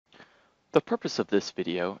The purpose of this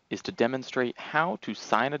video is to demonstrate how to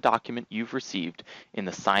sign a document you've received in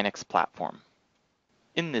the SIGNiX platform.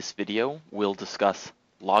 In this video, we'll discuss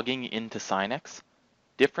logging into SIGNiX,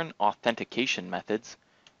 different authentication methods,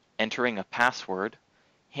 entering a password,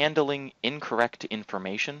 handling incorrect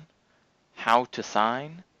information, how to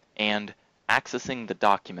sign, and accessing the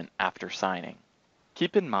document after signing.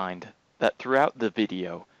 Keep in mind that throughout the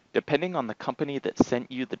video, depending on the company that sent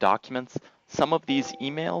you the documents, some of these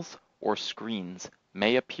emails or screens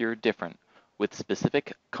may appear different with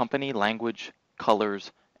specific company language,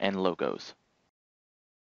 colors, and logos.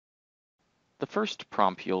 The first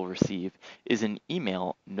prompt you'll receive is an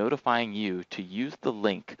email notifying you to use the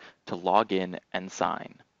link to log in and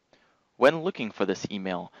sign. When looking for this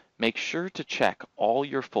email, make sure to check all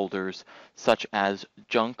your folders such as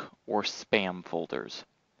junk or spam folders.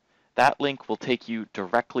 That link will take you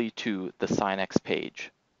directly to the SIGNiX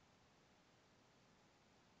page.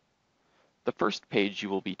 The first page you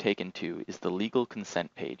will be taken to is the legal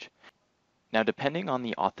consent page. Now, depending on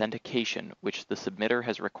the authentication which the submitter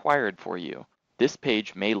has required for you, this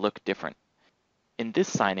page may look different. In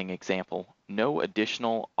this signing example, no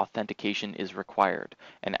additional authentication is required,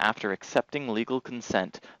 and after accepting legal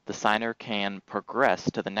consent, the signer can progress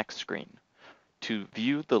to the next screen. To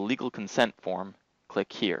view the legal consent form,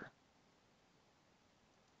 click here.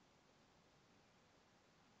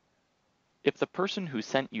 If the person who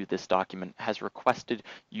sent you this document has requested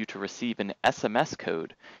you to receive an SMS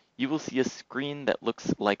code, you will see a screen that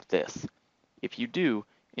looks like this. If you do,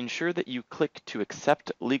 ensure that you click to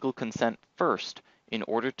accept legal consent first in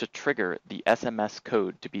order to trigger the SMS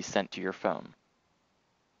code to be sent to your phone.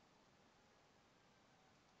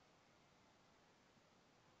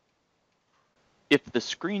 If the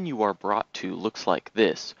screen you are brought to looks like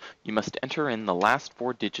this, you must enter in the last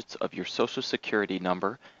 4 digits of your Social Security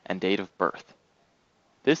number and date of birth.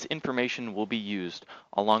 This information will be used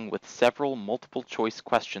along with several multiple choice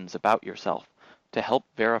questions about yourself to help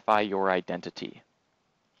verify your identity.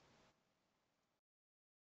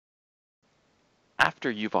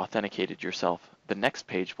 After you've authenticated yourself, the next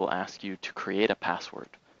page will ask you to create a password.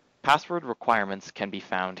 Password requirements can be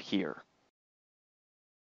found here.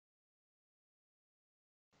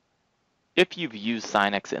 If you've used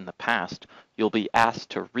SIGNiX in the past, you'll be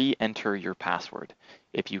asked to re-enter your password.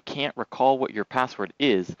 If you can't recall what your password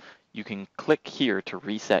is, you can click here to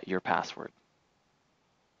reset your password.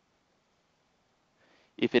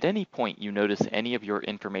 If at any point you notice any of your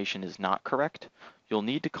information is not correct, you'll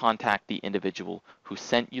need to contact the individual who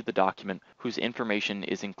sent you the document whose information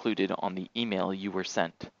is included on the email you were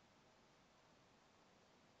sent.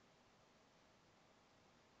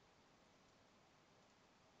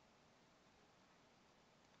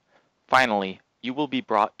 Finally, you will be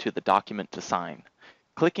brought to the document to sign.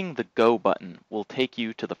 Clicking the Go button will take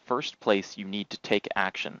you to the first place you need to take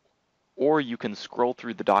action, or you can scroll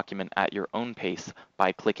through the document at your own pace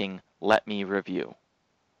by clicking Let Me Review.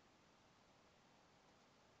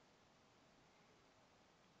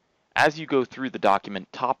 As you go through the document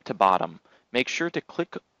top to bottom, make sure to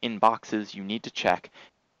click in boxes you need to check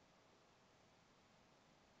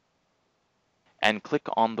and click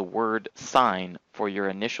on the word Sign for your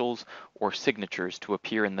initials or signatures to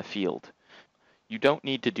appear in the field. You don't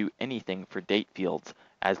need to do anything for date fields,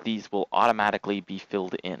 as these will automatically be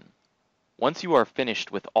filled in. Once you are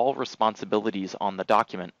finished with all responsibilities on the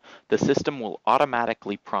document, the system will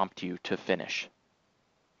automatically prompt you to finish.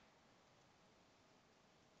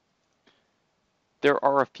 There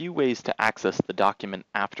are a few ways to access the document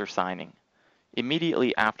after signing.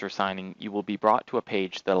 Immediately after signing, you will be brought to a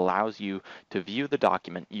page that allows you to view the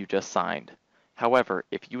document you just signed. However,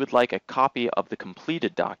 if you would like a copy of the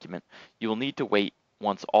completed document, you will need to wait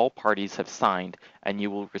once all parties have signed, and you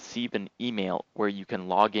will receive an email where you can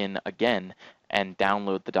log in again and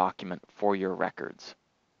download the document for your records.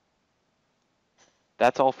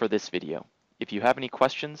 That's all for this video. If you have any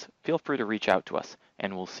questions, feel free to reach out to us,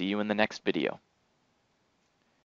 and we'll see you in the next video.